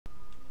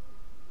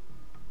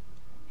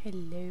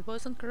Hello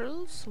boys and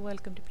girls,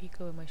 welcome to Peek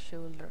Over My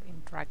Shoulder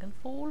in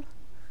Dragonfall.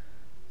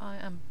 I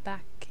am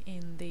back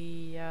in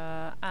the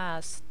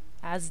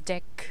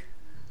Aztec,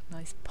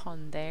 nice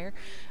pun there,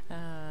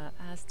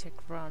 Aztec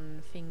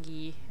run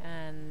thingy,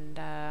 and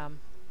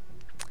I'm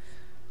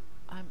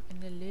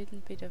in a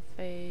little bit of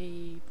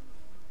a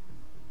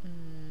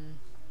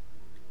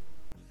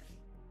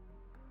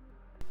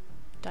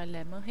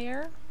dilemma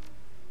here.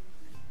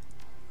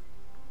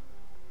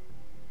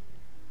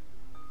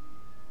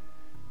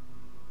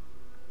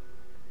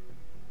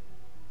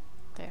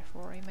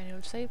 Therefore, a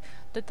manual save.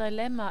 The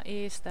dilemma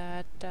is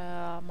that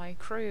my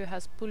crew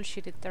has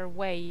bullshitted their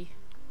way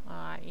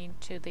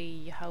into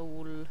the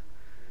whole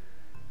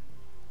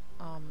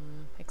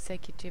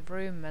executive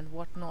room and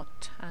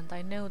whatnot, and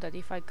I know that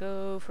if I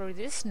go through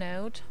this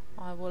node,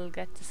 I will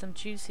get to some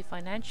juicy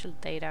financial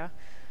data,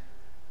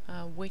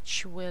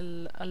 which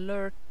will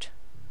alert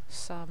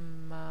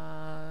some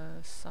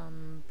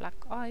black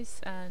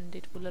eyes, and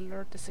it will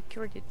alert the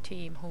security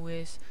team who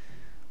is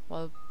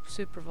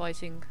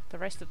supervising the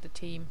rest of the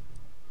team.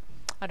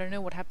 I don't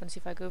know what happens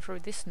if I go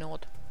through this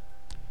node,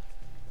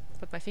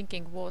 but my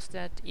thinking was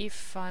that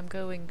if I'm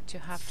going to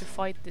have to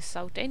fight this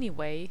out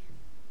anyway,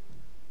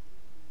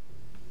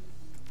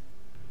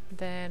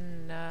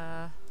 then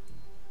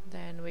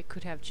we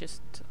could have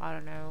just, I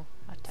don't know,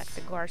 attacked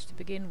the guards to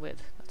begin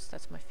with.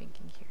 That's my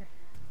thinking here.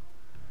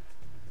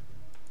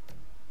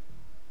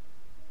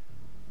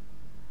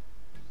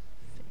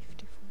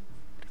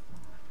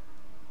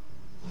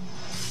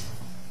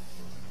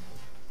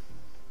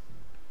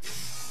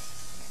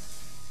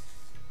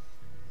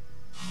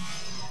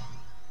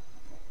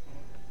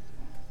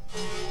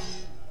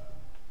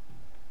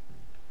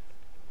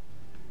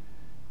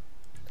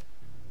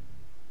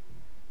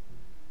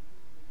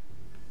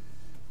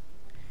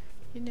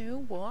 You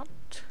know what?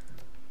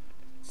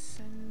 Let's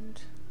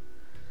send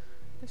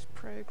this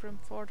program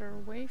farther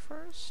away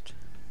first.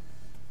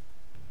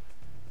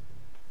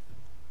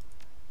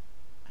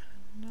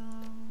 And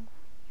now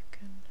you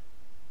can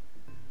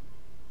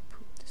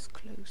put this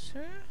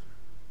closer.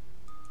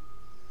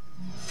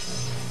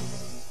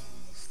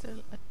 Still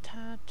a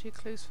tad too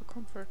close for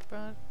comfort,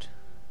 but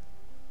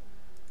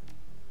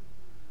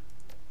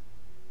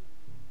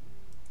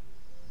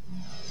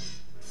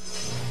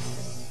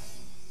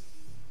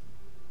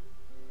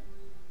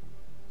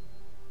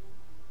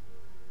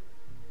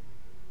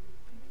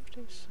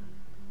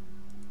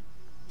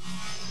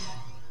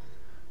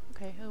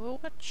okay, I will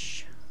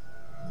watch.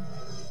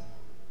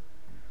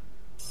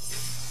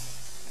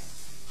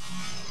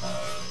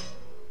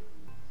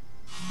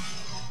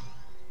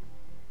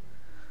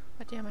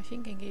 But yeah, my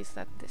thinking is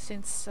that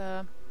since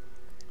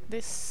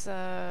this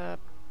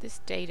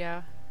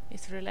data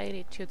is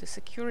related to the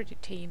security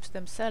teams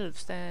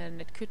themselves, then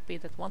it could be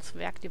that once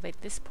we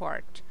activate this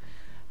part,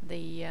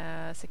 the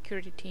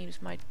security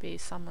teams might be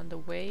summoned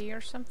away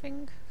or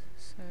something.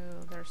 So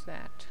there's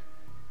that.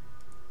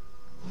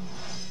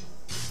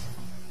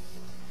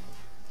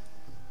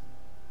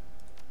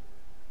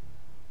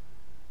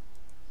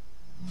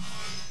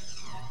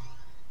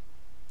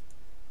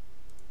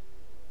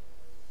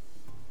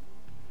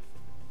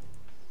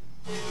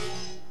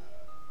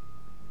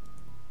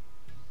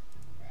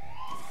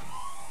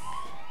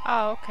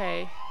 Ah,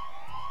 okay.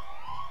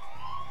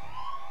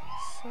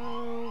 So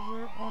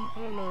we're on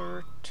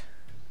alert.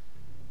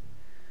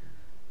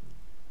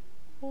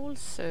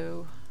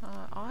 Also,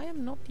 I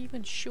am not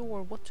even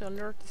sure what the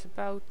alert is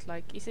about.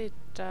 Like, is it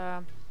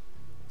does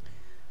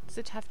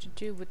it have to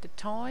do with the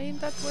time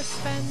that we're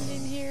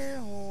spending here,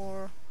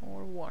 or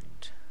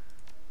what?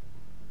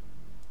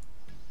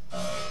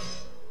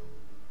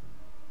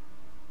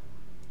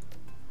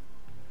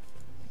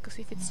 Because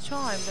if it's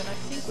time, then I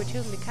think we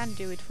totally can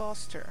do it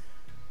faster.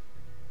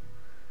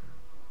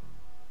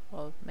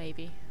 Well,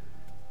 maybe.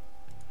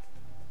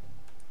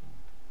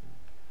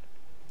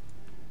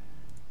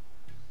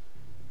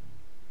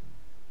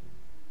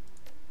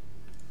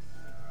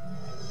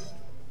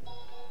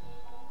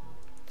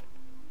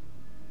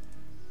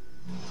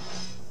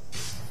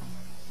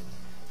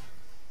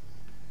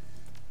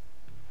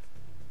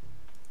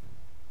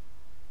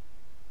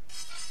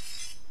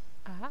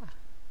 Ah.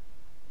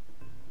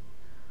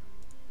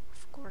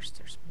 Of course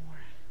there's more.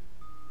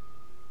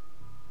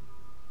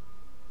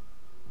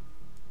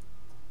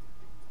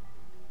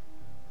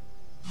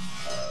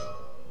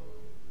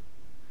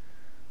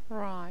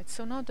 Right,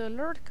 so now the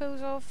alert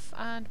goes off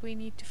and we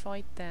need to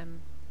fight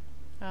them.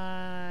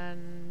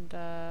 And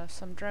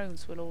some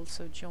drones will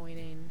also join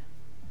in.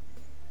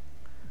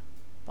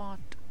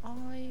 But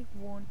I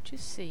want to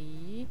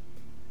see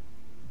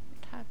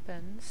what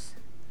happens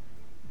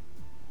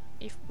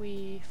if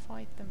we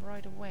fight them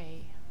right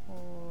away.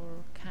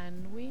 Or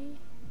can we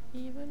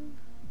even?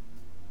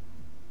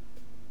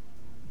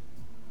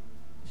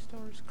 This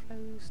door is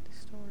closed,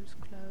 this door is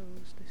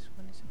closed, this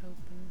one is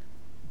open.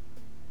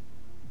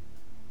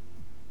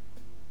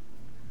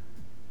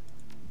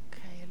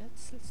 Okay,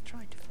 let's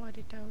try to fight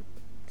it out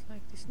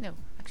like this. No,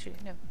 actually,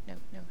 no.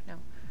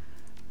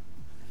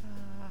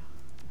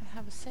 I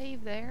have a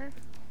save there.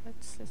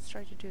 Let's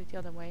try to do it the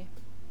other way.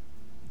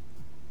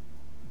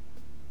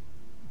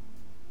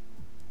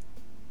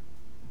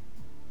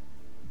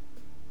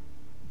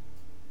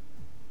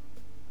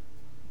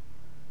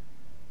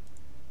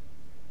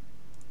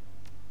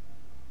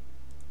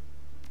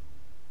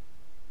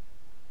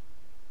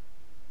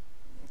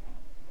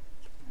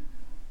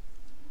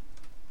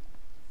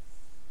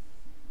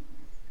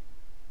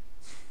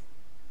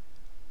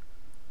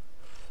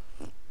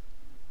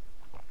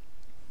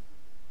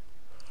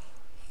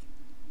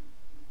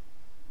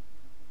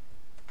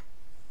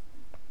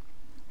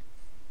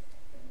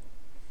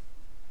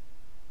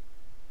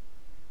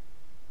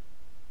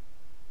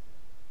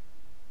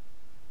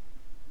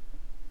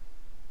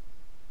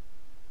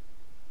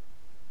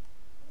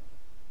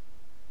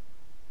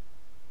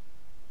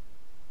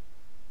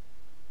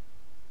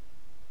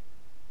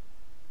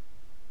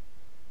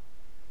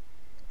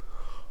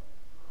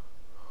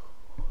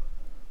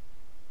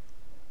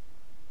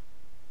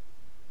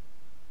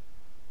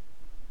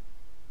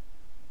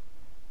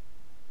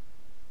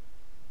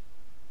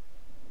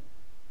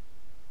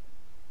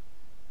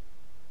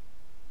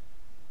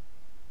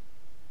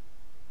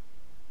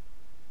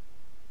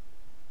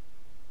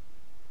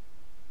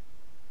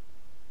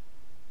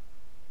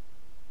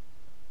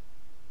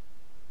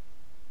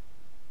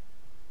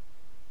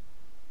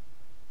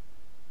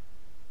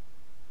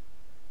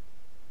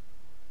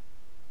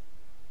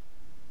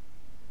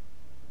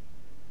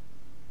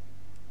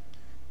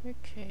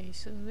 Okay,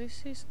 so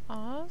this is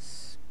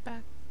us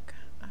back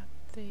at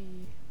the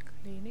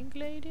cleaning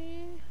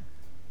lady.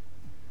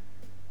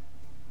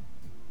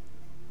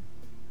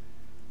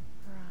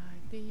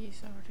 Right,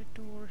 these are the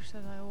doors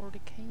that I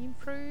already came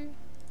through.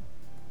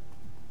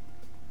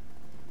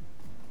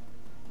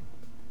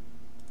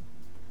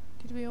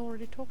 Did we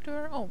already talk to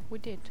her? Oh, we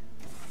did.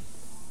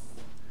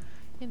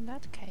 In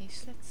that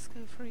case, let's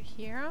go through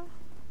here.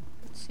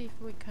 Let's see if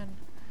we can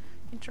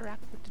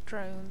interact with the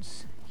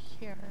drones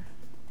here.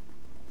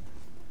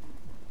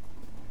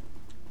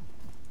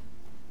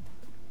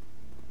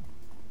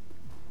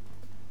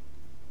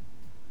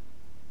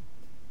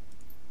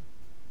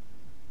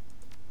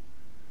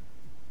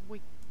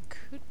 We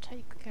could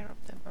take care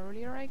of them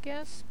earlier, I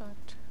guess,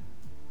 but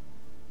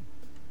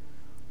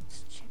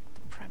let's check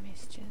the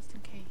premise just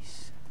in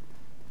case.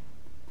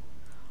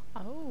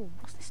 Oh,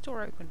 was this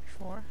door open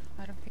before?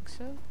 I don't think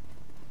so.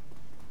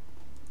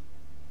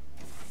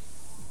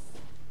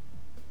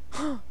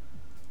 I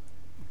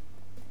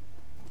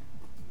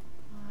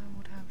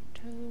would have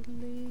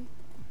totally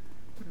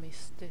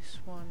missed this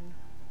one.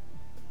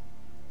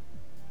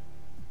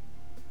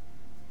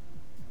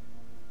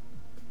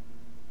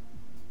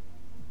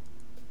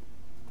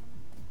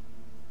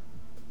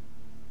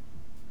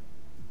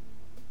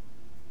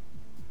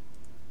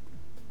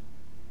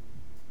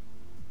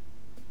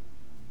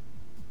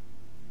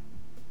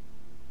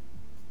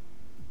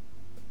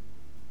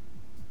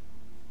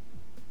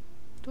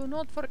 Do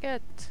not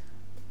forget.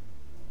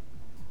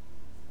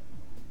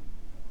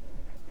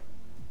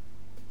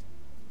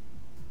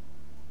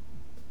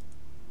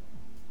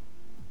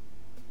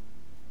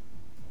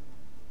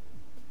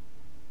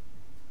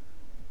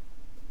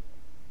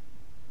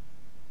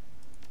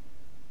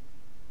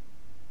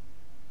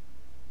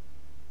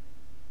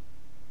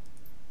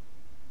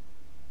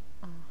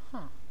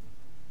 Uh-huh.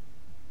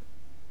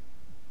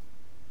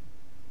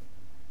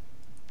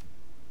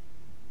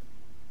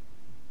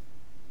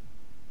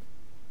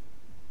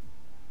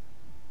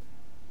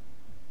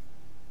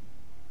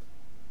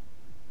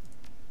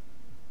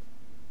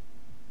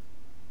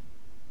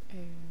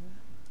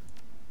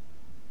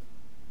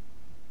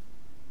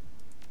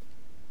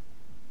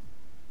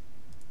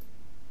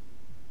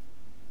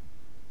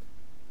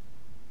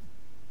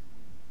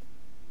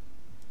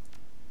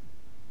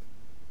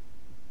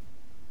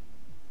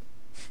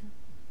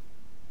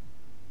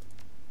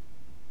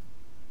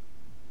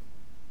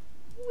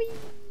 Whee!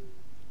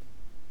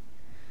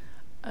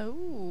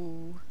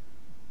 Oh.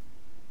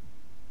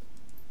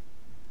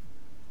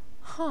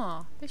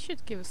 Huh. This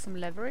should give us some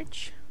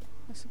leverage,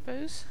 I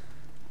suppose.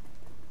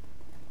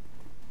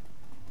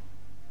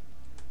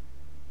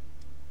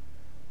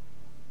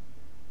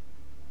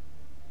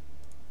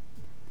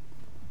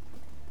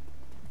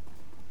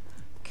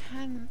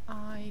 Can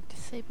I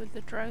disable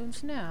the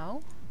drones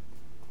now?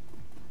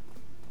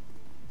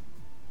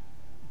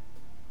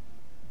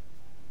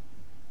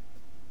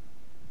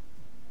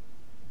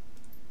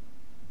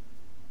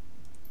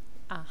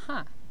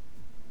 Aha.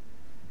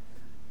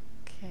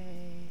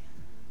 Okay.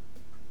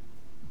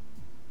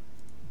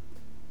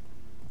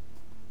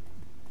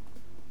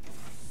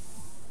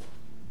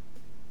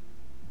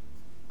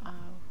 Oh,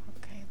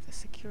 okay. The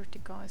security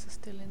guys are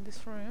still in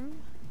this room.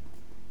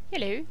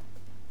 Hello.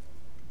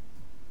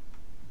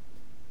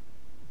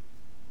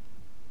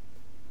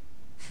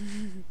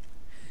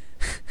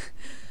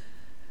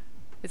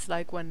 It's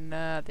like when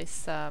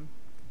this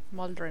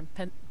Mulder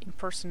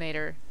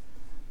impersonator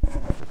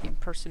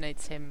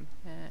impersonates him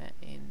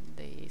in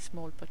the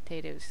Small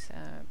Potatoes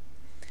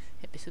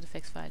episode of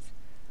X-Files.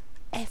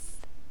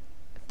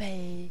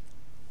 FBI.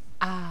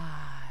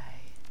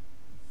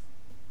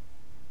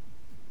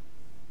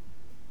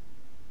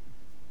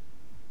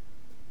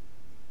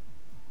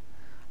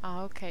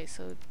 Okay,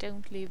 so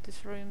don't leave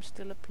this room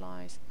still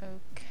applies.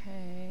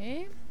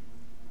 Okay.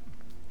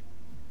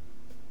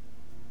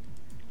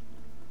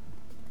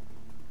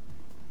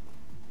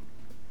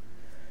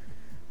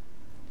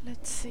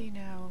 Let's see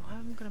now.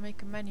 I'm gonna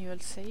make a manual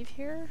save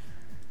here.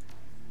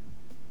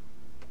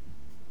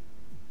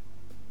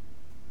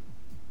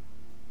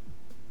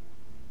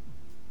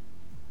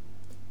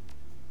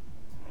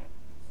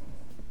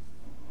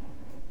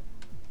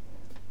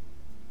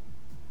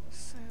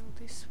 So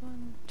this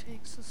one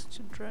takes us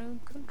to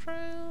drone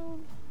control.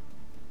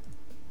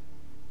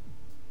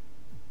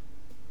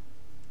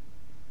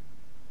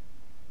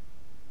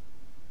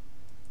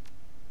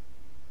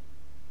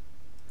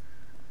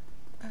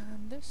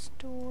 And this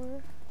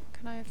door,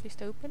 can I at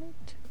least open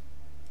it?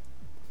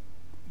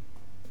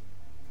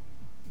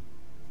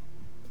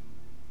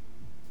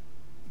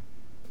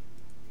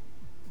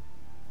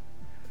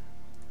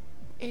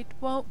 It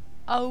won't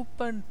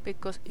open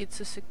because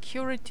it's a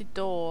security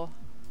door.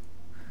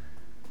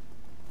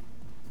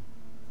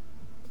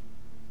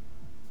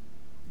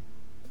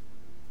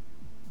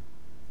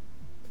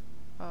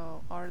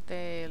 Oh, are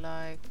they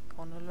like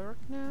on alert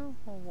now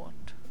or what?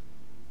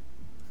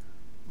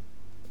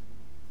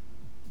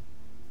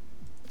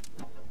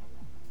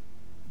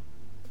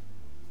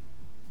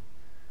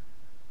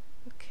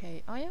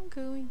 Okay, I am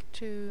going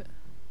to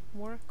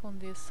work on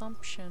the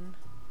assumption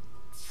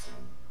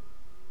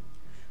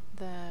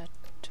that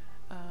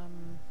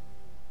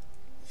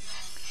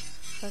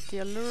that the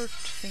alert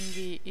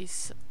thingy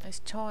is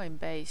time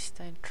based,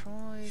 and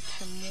try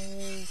to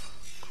move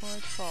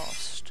quite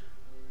fast.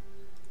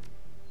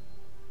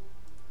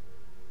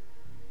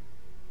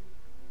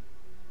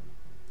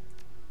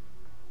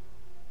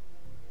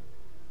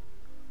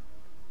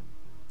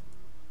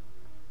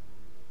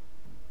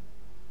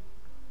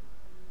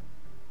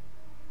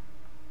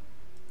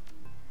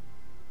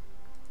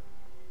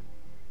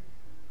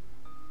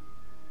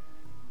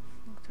 I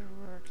think there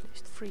were at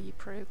least 3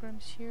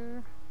 programs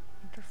here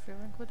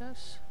interfering with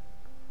us.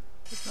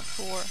 If not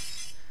 4.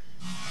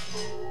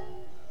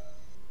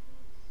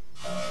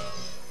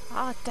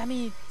 Ah, damn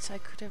it! I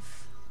could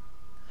have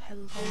held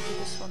on to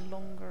this one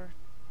longer.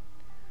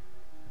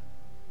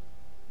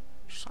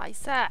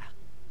 Scheiße!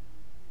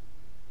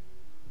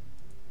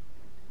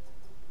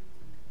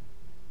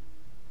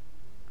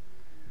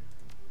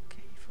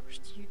 Okay,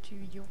 first you do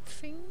your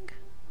thing.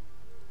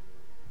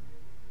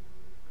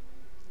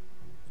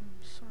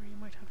 I'm sorry, you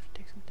might have to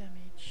take some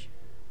damage.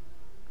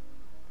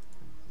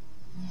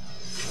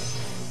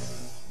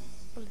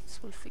 Bullets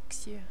will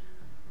fix you.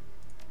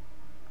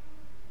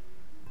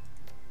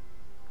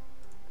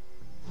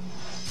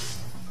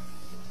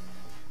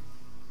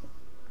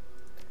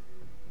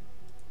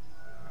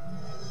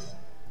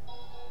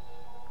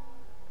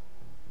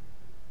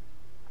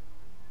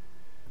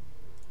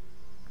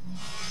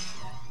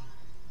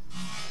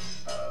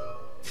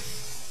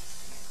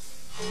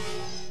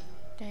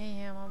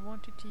 Damn, I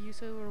wanted to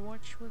use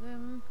Overwatch with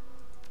him.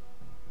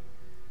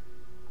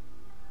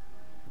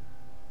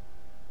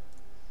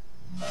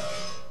 Can't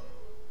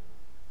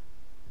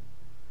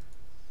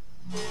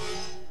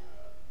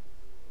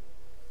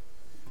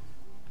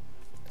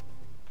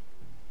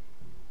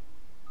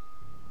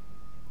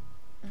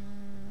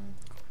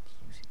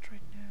use it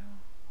right now.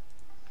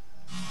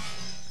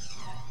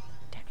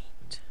 Damn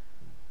it.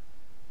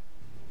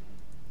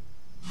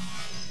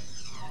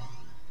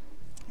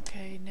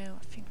 Okay, no,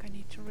 I think I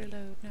need to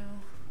reload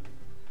now.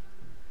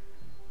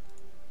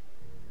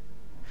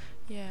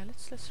 Yeah,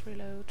 let's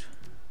reload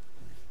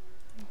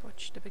and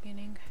watch the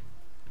beginning.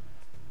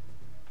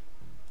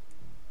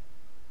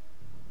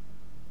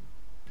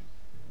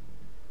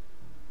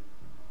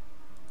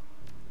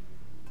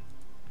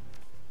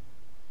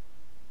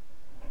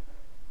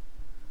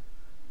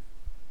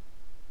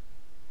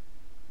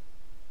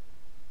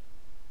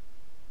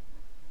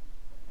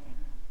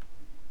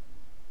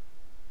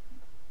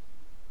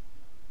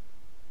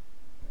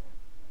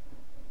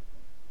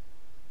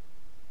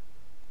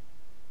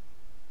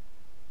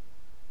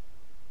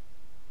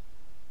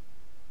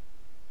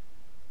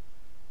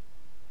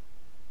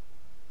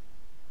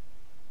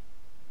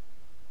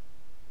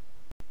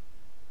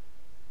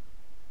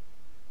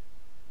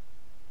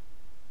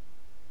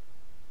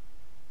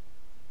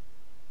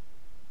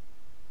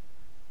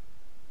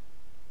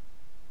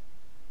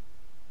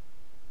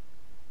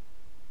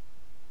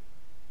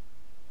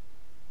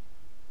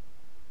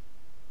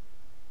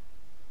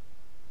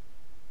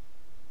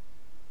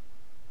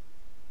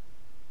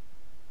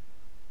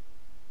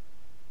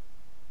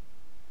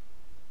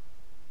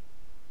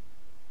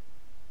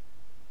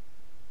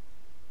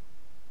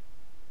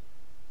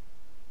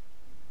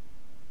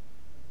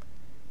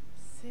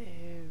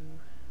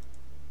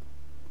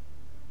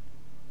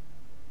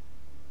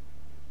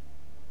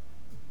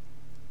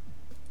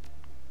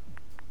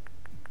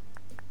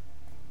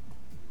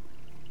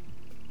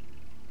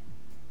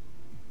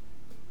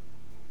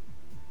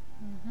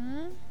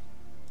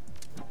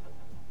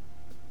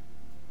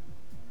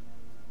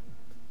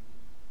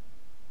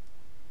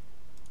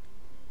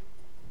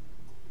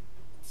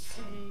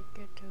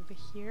 Get over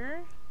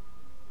here.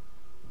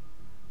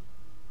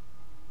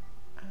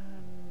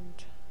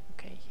 And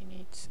okay,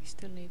 he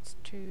still needs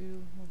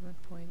 2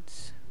 movement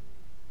points.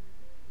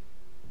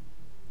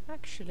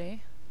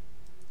 Actually,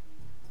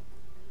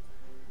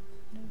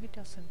 no, he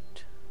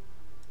doesn't.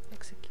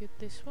 Execute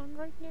this one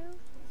right now.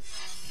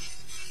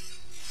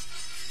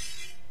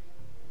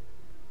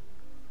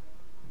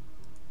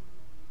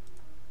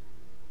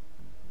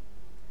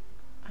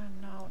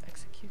 And now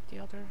execute the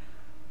other.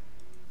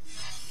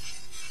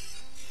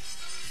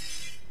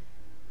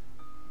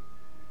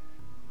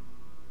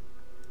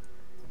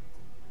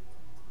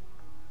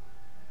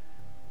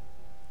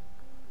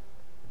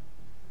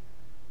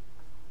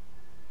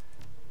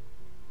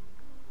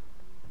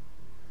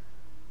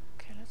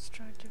 Let's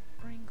try to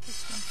bring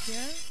this one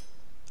here.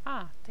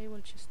 Ah, they will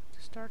just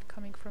start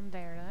coming from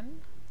there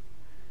then.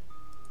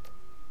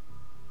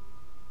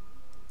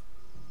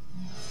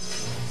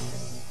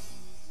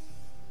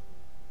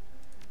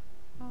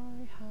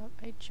 I have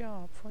a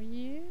job for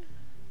you.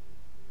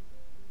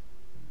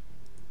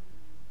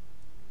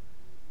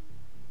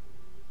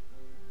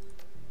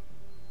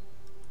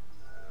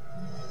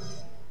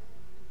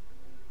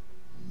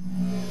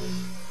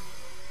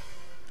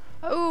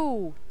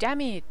 Oh,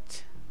 damn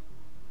it!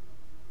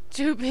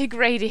 Too big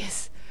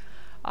radius.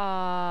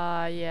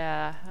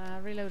 Yeah.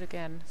 Reload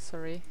again.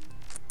 Sorry.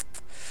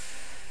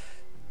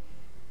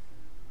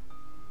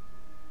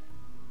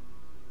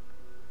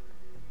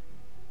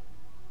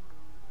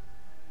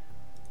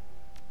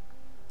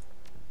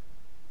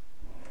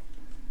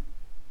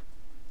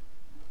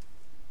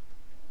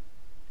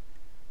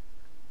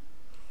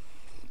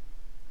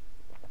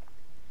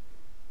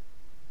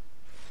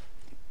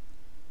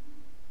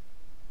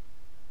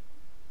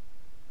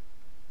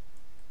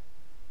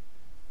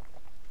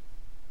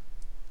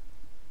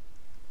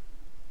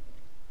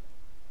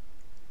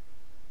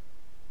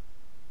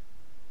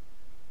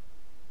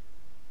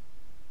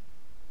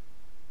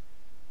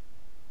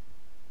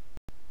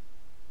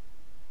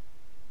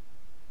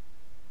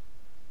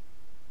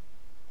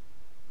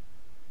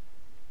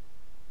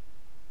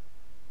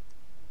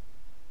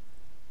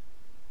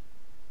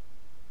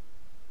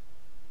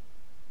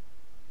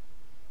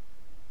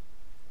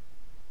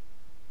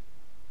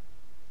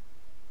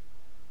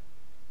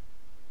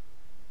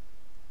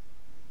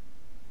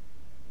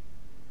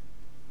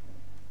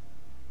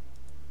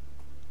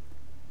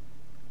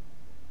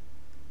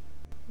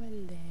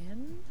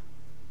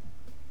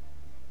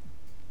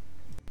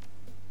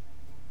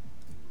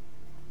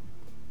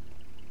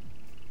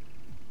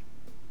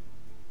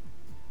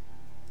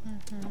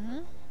 Mm-hmm.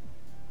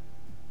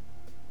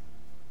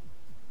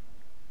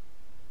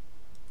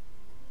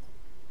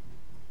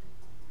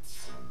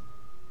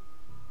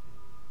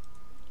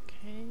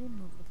 Okay,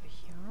 move over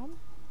here.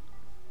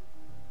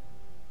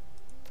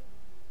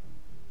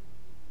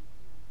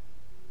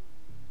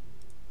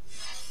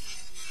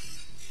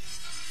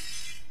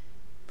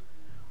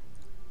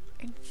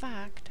 In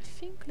fact, I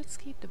think let's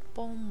keep the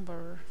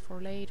bomber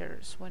for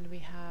later when we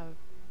have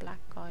black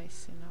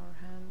guys in our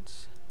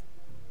hands.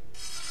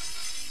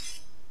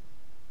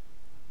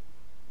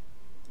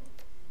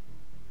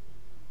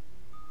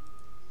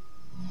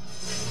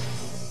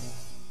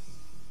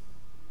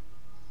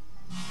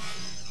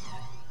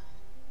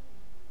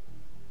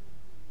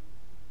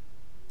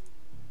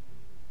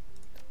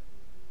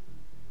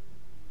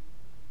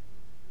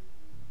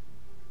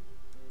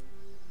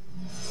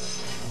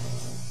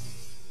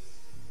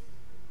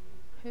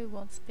 Who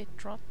wants bit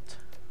rot?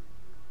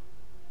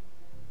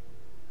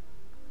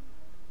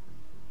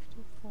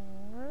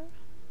 54.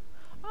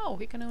 Oh,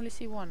 we can only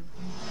see one.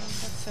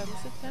 That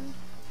settles it then.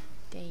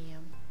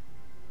 Damn.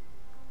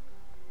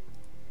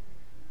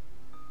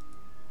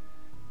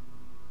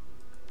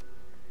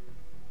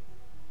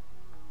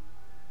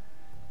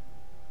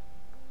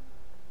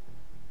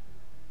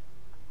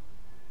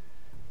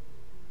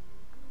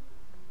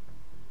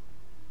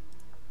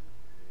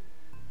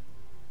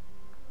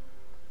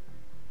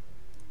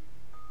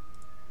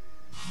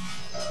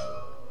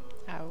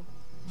 Ow.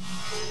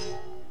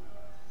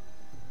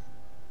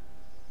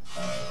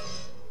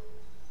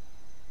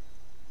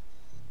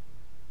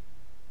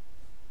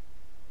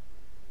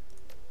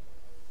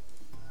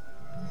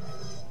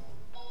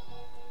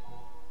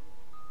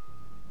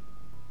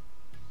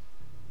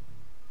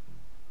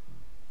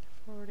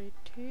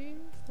 Two,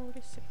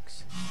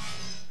 46.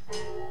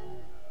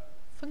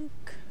 Funk.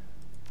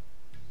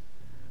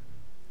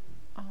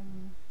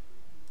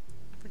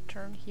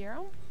 Return here.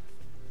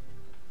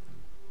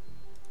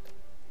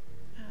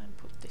 And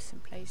put this in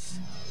place.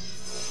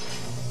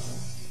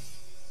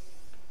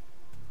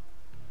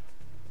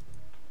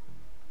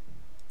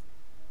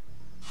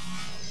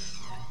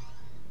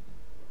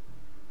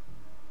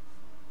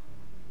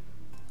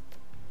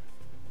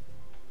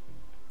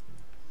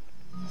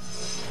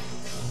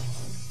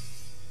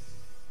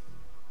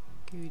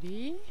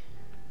 Goodie.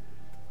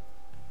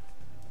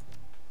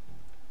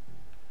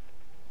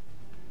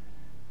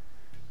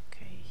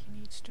 Okay, he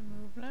needs to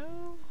move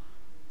now.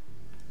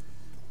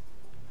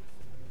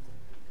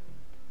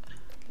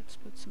 Let's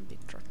put some bit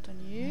rot on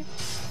you.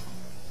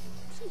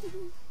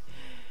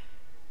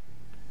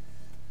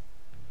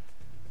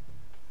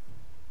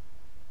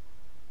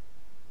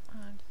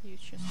 And you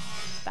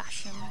just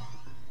bash him.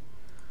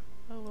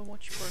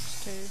 Overwatch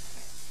works too.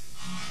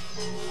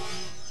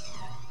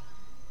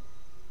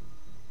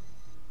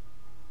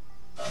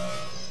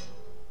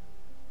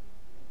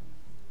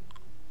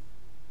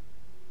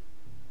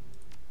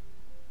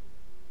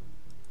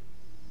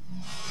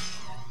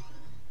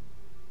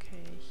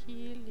 Okay,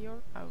 heal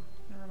your... oh,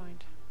 never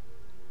mind.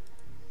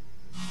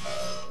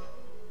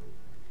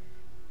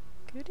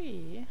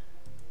 Goodie.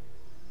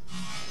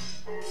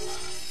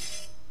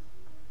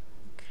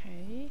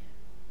 Okay.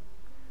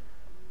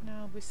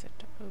 Now we set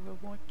up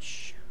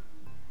Overwatch.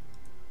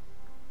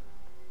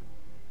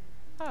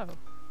 Oh.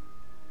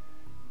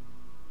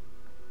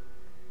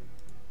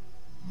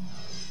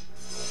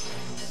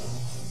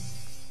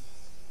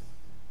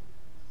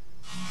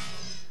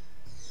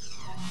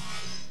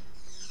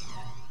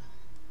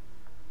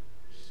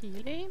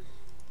 Healy.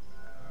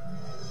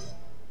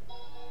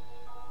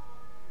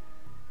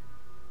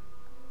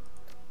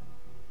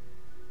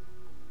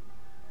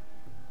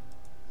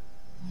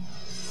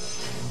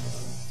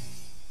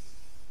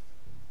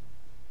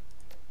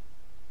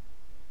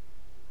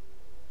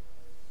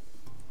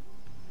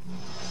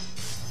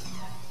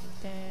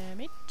 Damn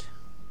it.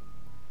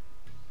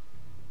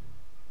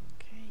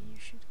 Okay, you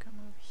should come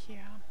over here.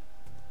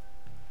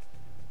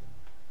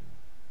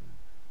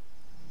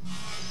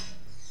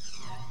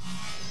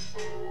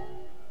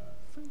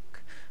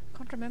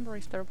 Can't remember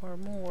if there were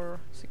more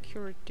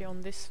security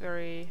on this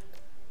very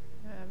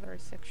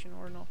section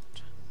or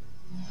not.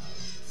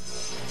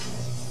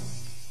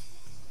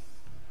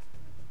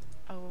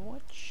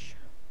 Overwatch.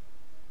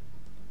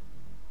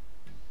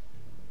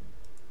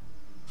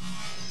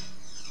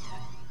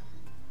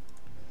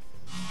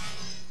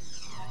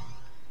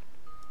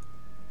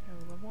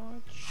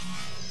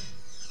 Overwatch.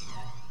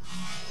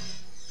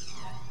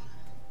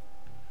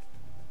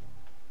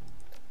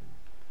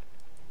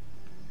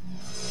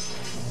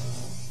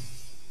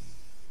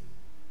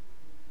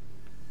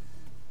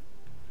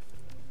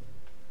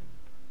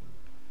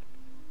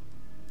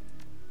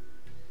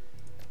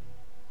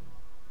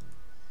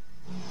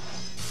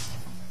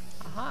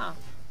 Aha!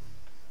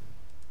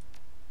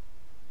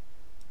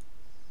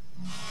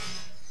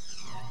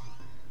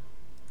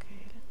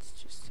 Okay, let's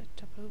just set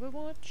up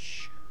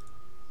Overwatch.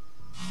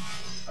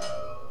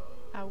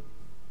 Ow.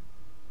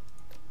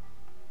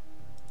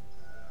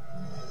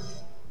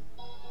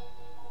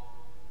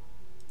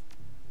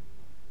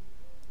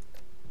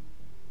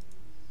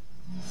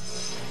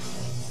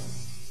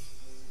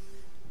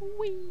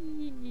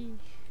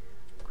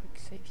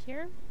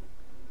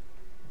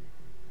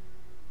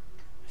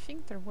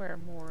 think there were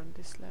more on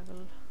this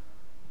level.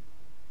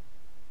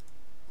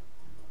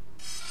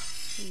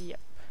 Yep.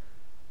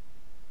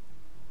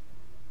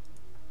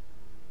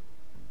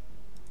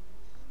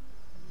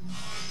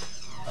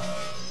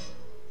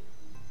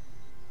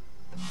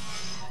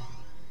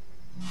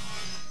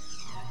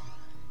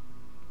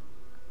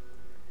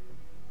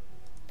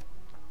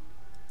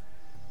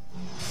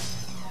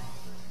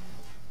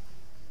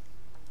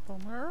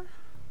 Bummer.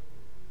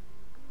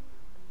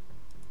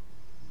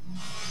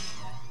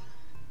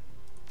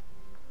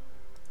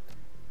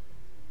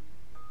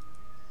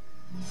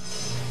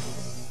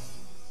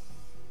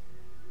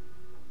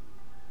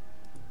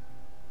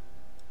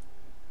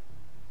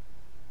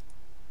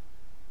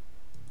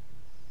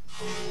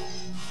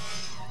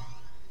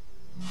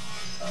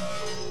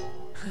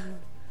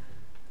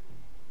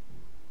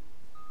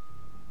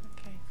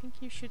 Okay, I think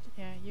you should,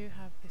 yeah, you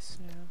have this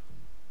now.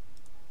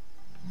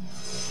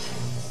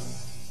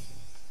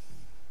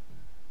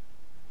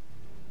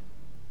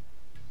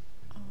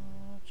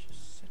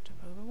 Just set up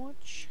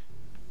Overwatch.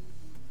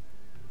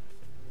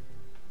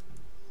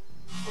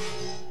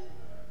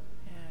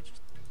 Yeah,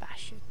 just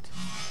bash it.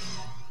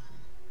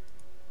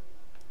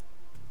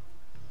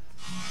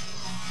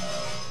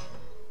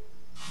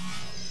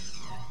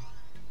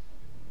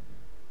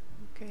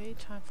 Okay,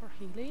 time for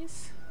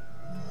Heelys.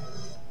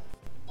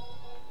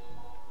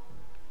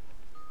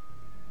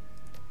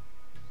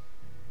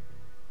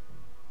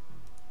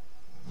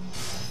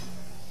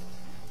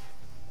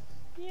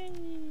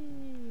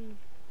 Yay!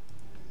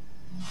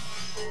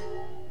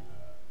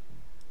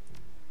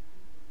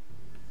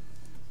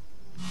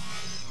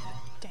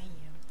 Damn.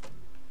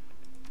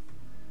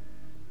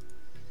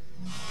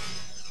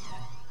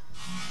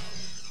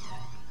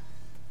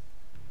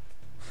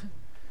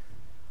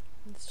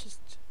 Let's just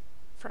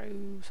throw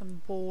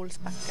some balls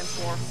back and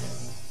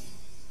forth.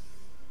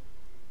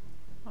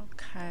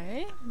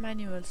 Okay,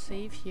 manual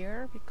save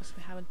here because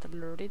we haven't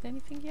alerted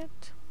anything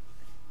yet.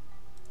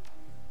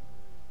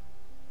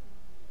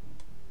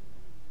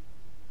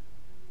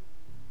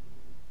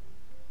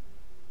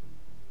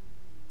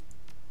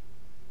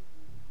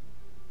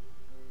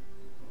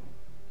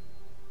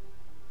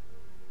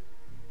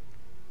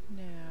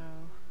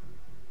 Now,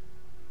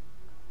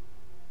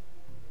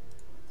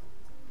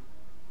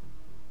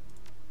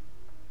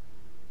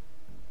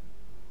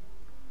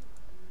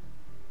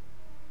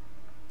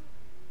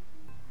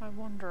 I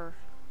wonder,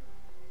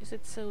 is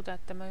it so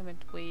that the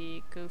moment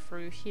we go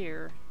through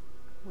here,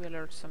 we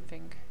alert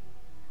something?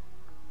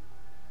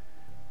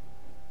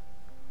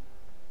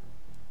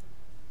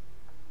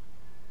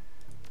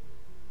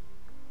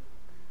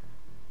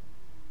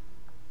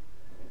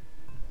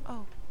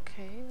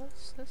 Okay,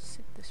 let's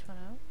sit this one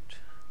out.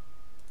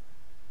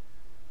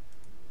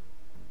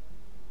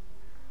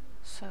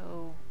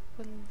 So,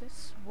 will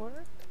this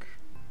work?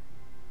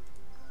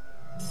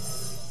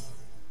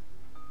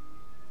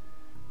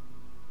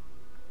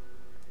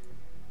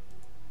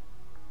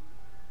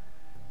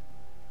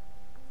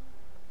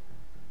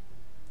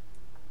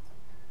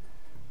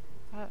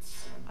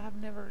 I've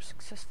never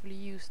successfully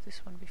used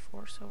this one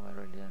before, so I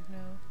really don't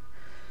know.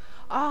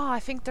 Ah, I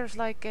think there's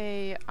like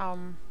a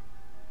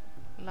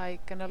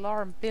like an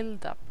alarm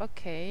build-up.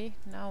 Okay,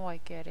 now I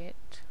get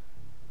it.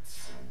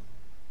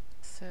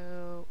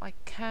 So I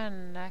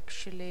can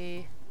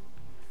actually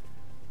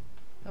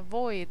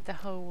avoid the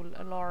whole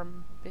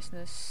alarm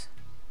business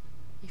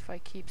if I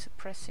keep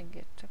suppressing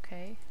it.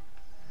 Okay,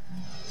 I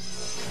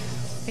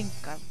think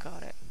I've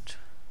got it.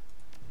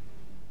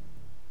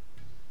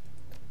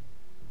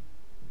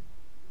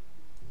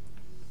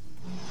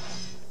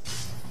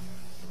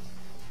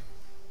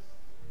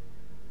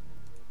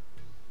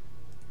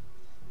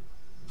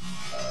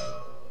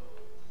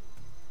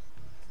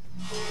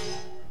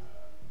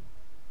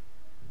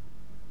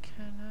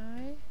 Can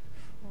I?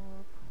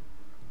 For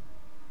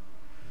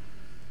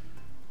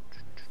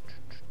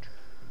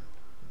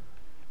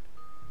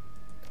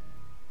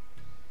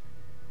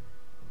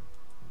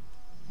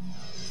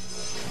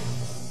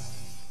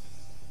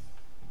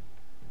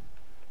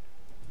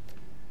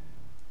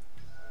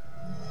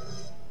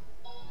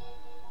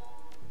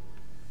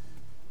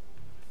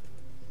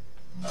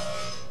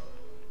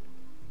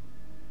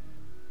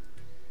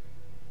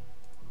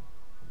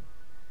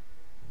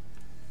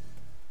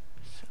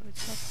so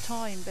it's not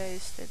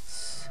time-based,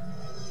 it's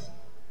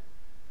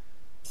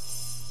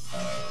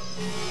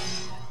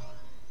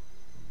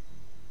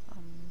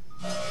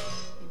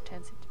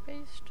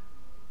intensity-based.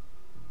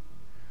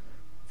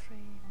 3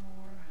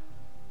 more.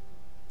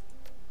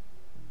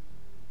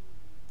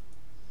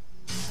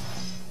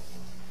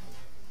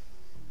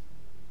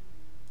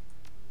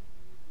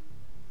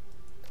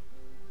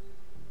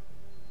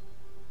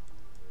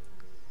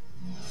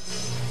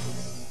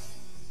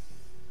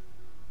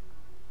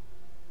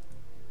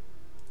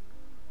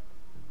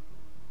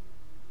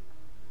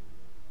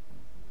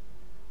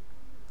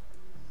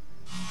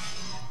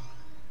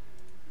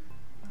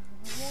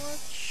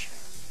 Overwatch.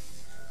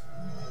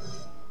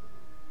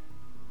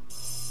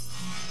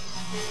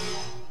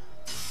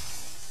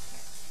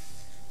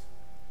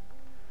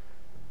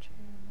 2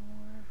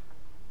 more.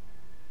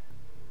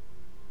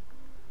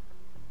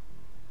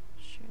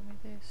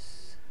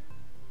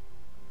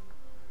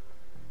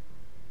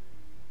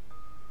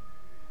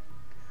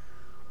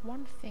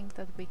 One thing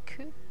that we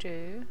could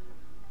do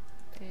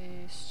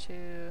is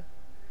to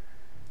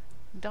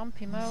dump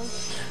him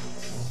out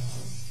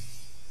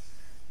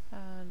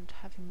and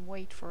have him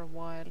wait for a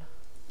while.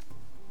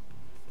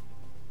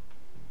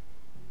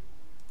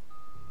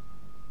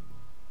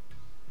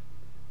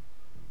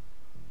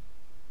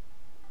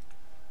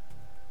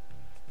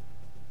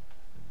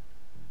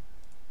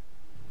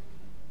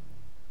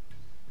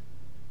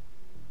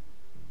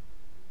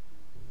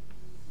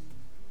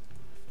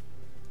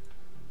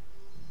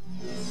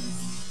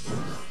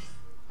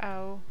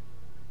 Oh.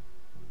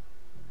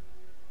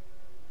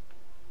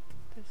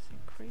 This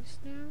increased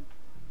now?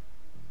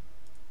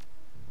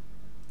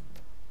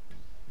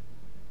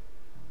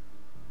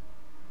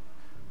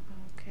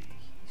 Okay,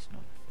 he's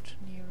not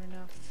near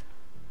enough.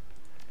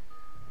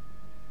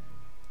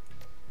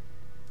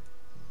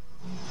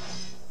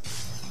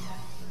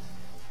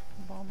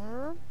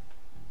 Bomber.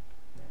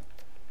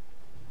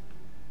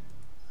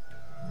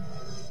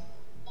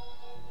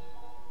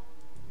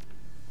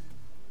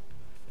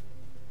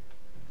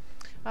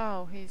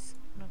 Oh, he's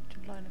not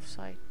in line of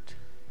sight.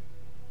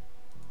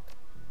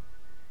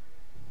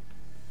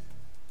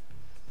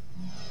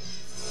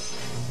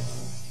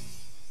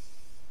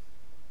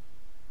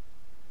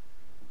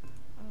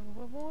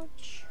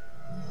 Overwatch.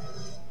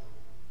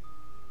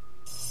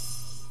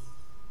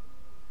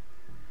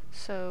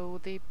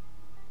 So the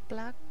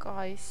black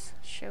guys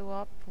show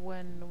up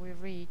when we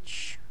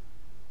reach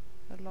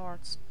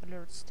alert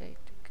state.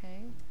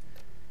 Okay,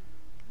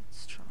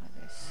 let's try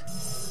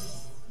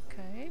this.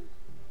 Okay,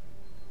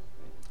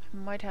 I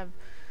might have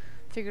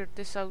figured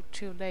this out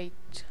too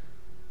late.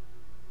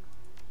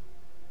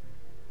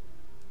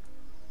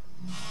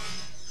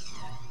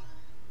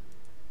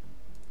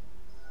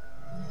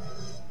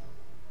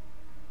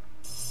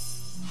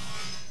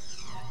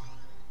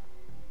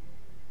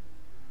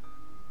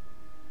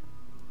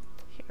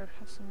 Here,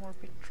 have some more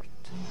bitrot.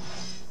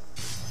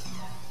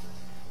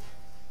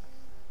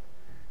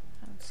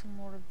 And some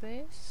more of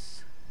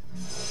this.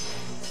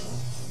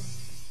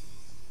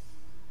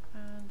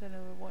 And an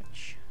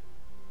Overwatch.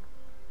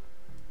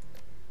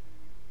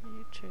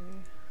 You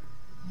too.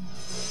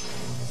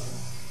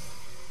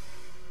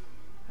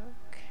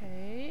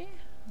 Okay,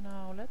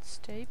 now let's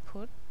stay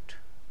put.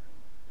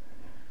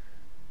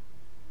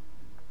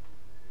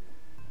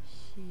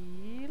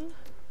 Heal.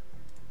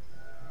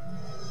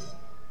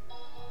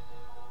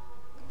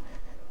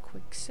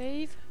 Quick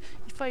save.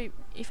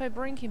 If I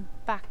bring him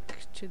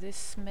back to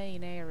this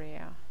main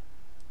area,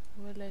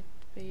 will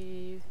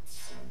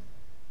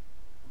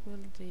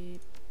the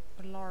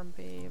alarm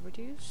be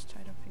reduced?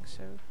 I don't think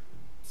so.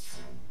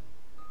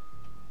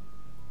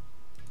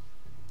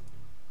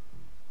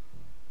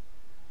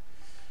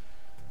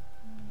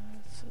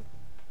 It's a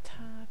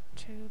tad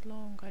too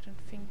long. I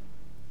don't think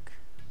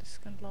this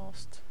can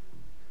last.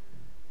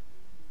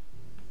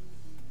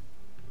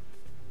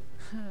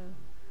 I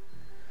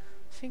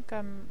think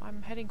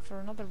I'm heading for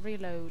another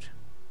reload,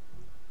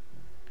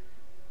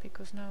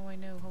 because now I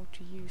know how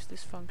to use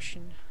this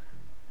function.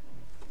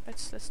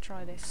 Let's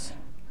try this.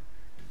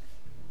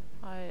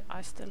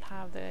 I still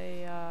have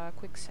the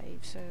quick save,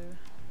 so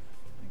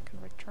I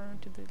can return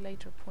to the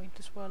later point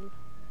as well.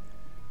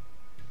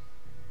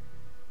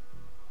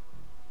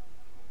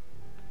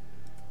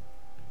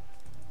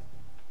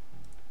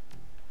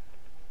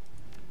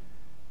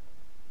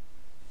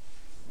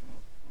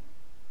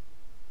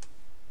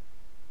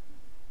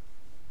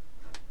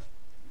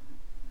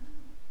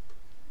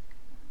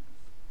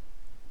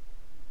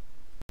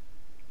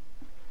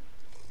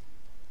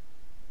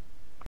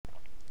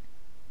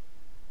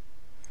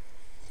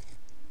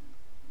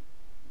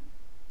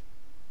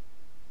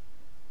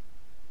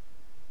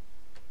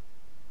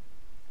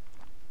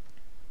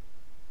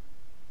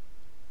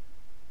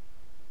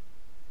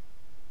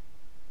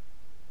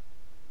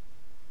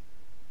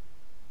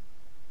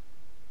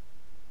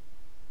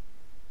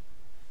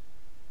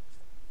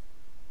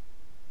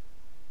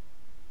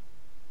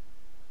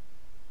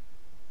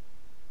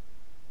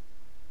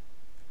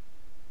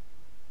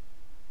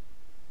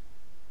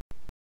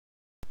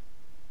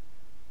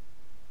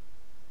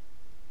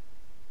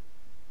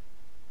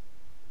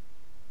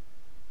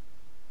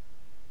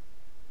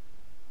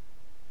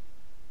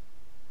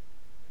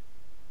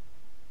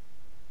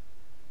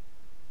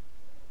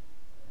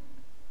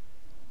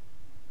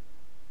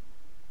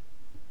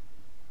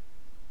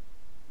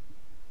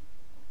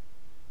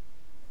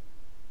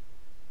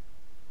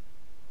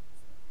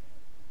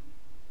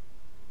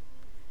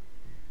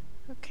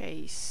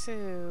 Okay,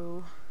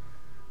 so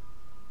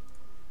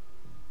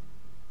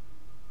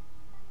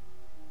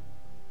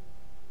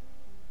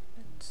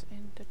let's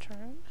end the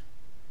turn.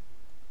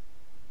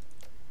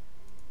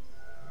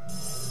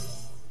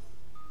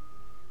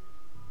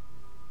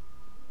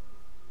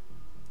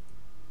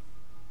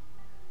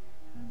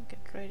 And get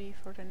ready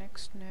for the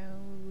next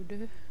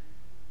node.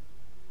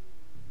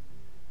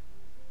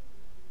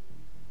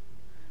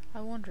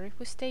 I wonder if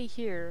we stay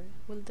here,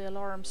 will the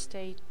alarm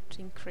state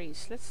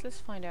increase? Let's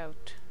find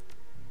out.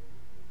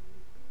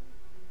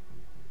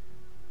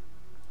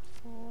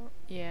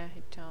 Yeah,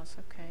 it does.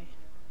 Okay,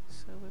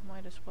 so we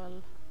might as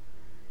well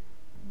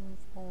move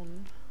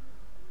on.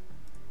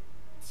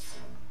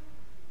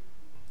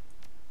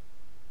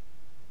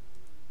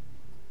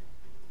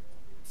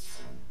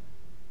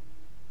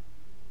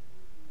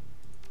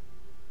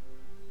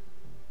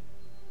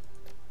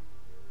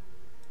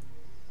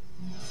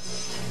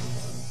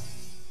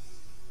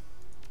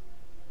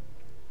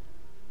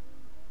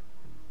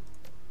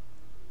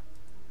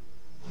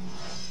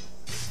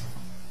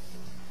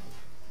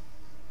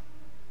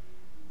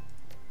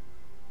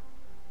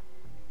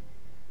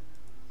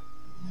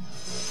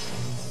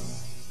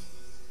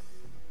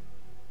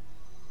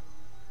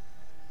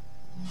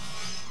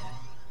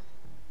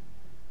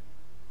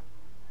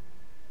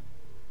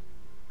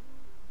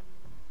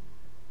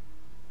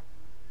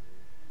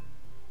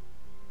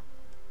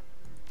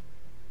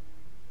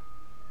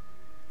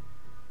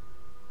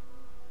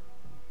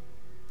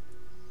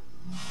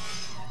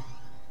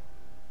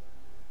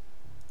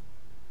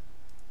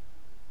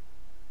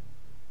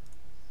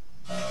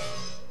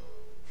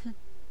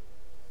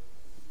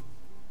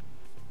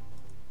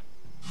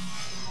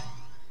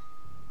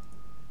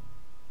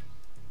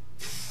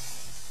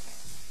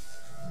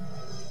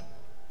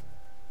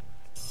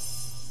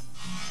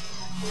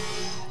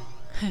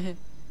 Okay,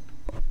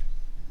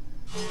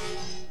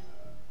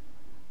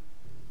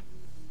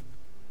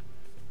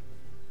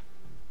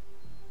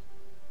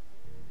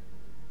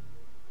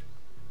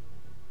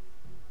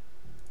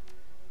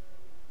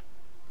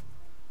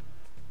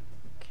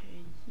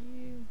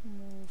 you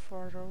move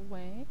further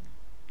away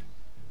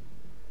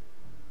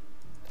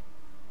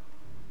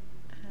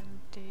and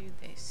do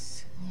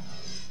this.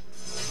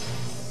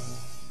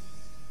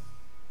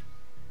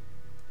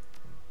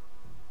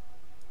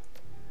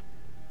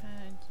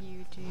 And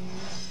you do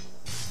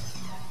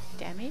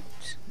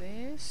damage,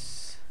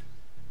 this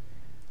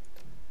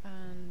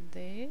and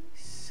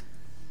this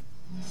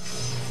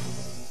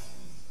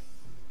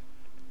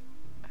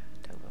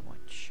and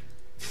Overwatch.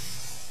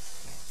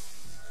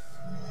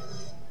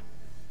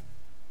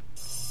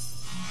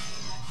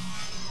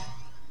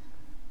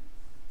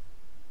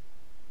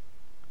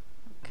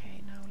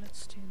 Okay, now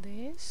let's do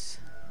this.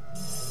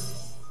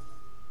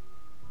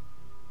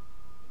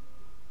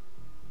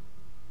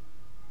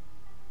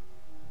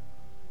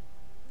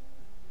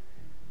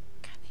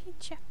 Can he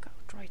check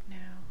out right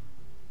now?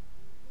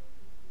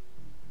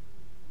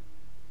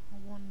 I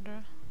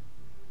wonder.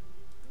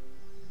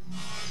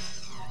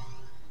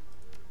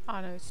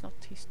 Oh no, it's not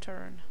his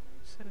turn,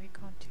 so he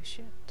can't do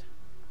shit.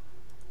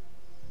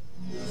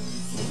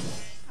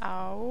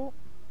 Ow.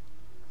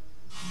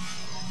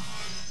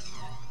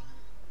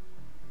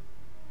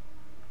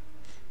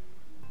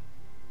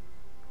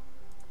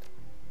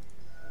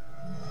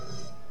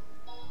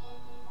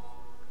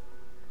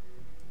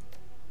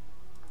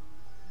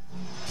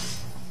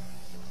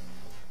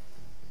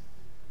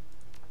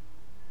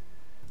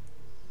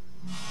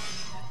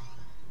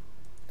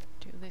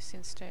 Do this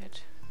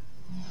instead.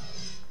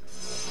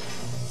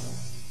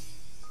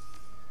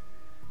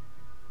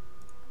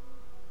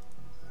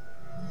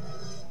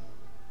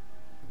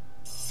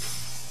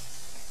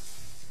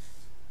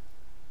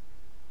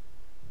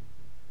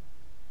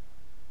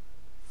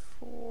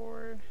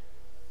 Four.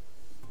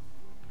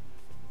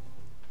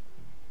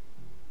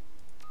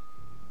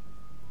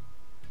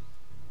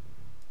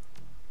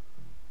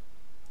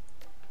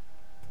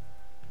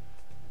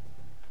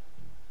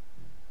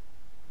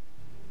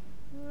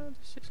 Well,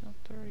 this is not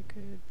very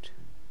good.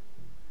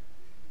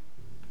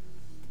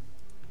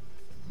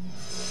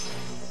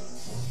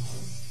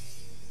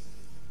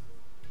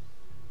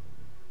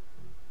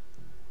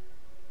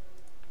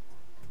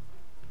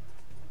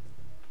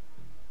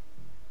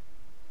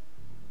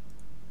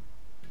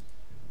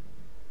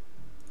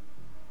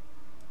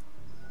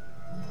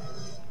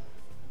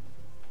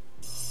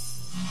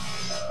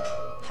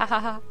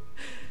 Hahaha.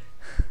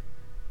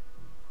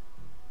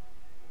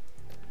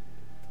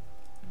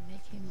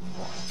 Make him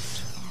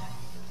what?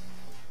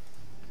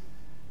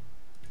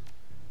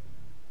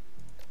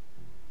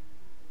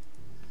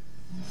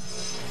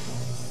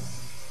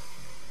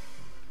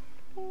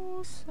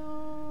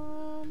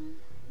 Awesome.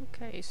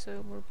 Okay,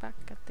 so we're back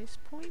at this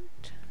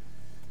point.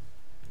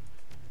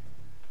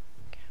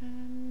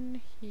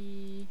 Can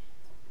he...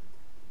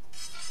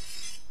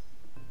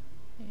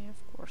 Yeah,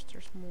 of course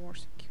there's more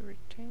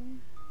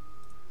security.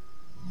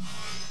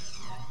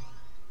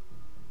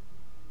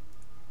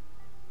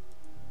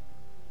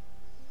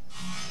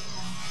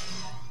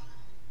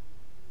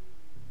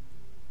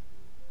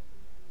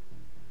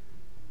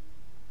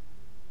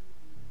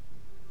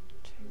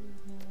 Two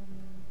more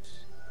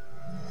moves.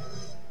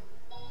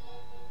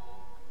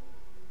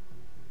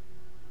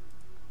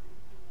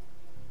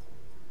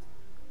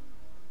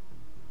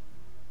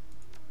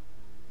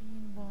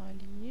 Meanwhile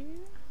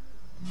you...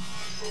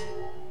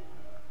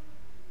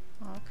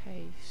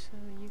 Okay, so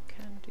you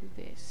can do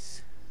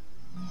this.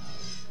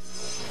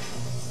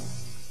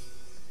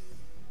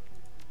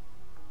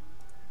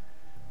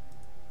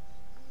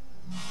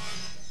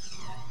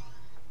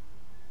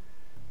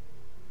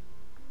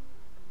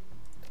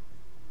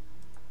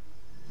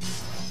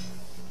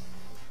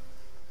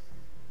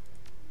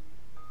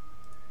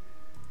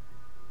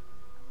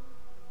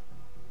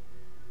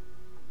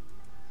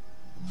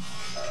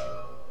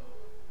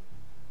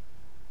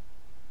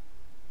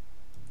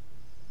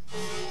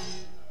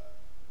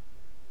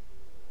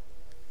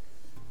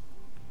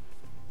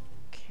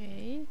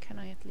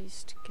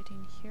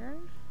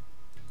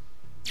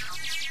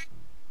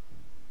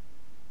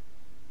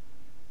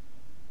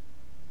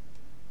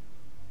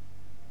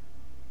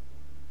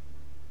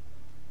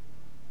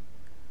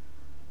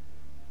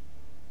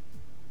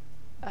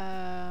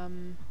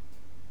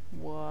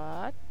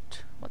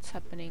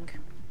 what's happening?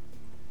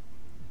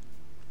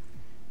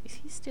 Is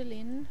he still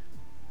in?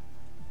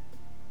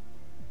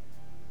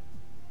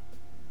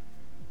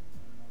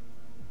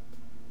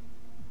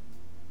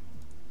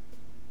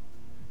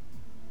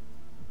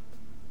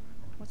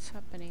 What's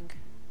happening?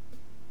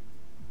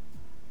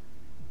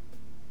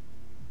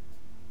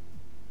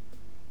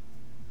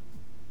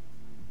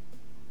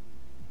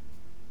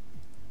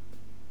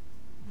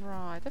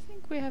 Right, I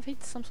think we have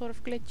hit some sort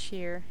of glitch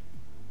here.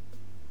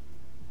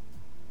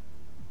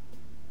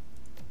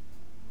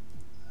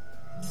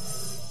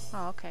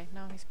 Oh, okay,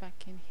 now he's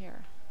back in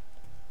here.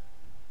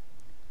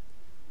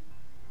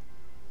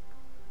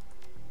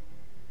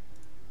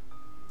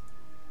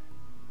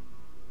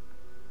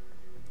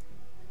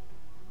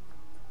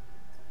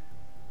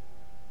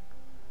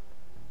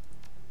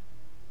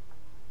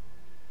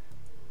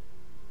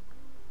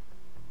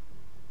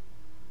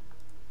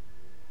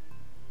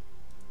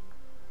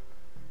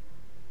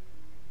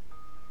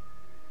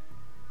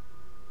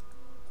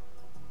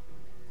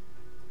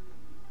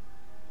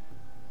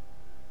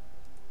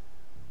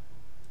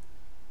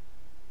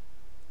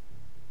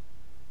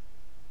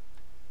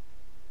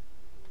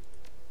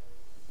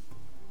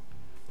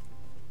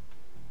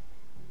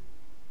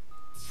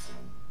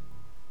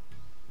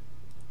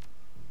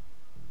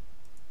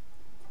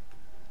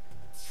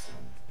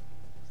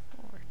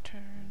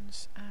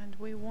 Turns, and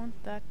we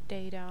want that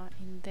data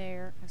in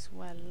there as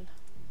well.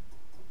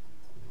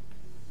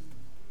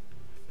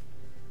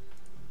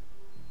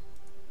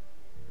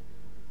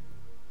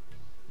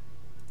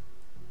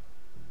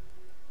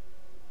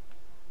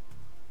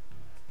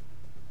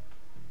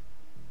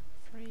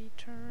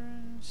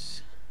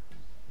 Turns.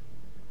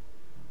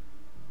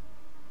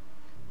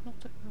 Not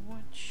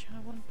Overwatch. I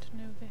want to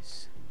know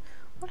this.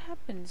 What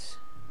happens?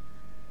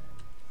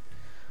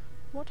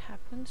 What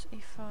happens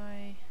if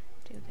I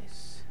do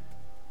this?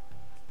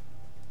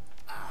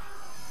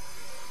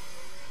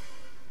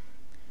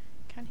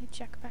 Can he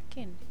check back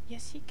in?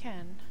 Yes, he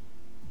can.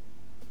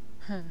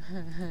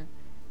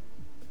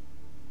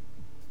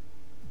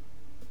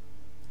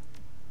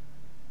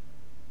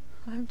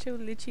 I'm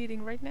totally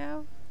cheating right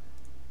now.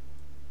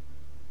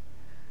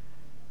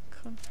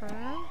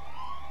 Confirm.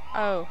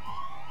 Oh.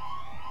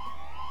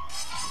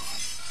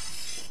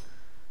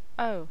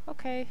 Oh,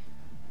 okay.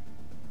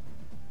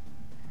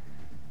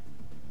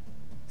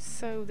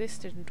 So this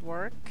didn't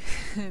work.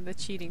 The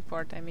cheating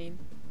part, I mean.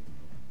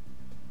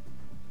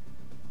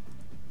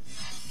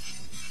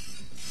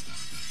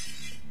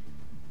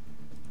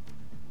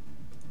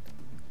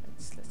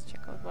 Let's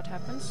check out what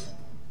happens.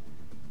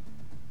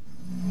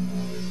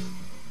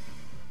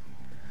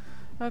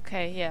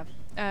 Okay, yeah.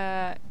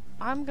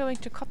 I'm going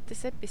to cut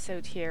this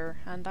episode here,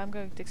 and I'm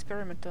going to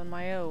experiment on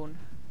my own.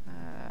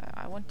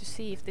 I want to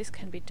see if this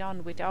can be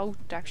done without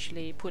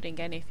actually putting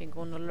anything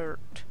on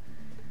alert.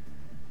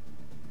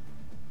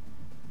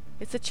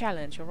 It's a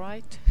challenge,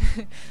 alright?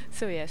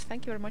 So yes,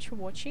 thank you very much for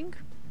watching.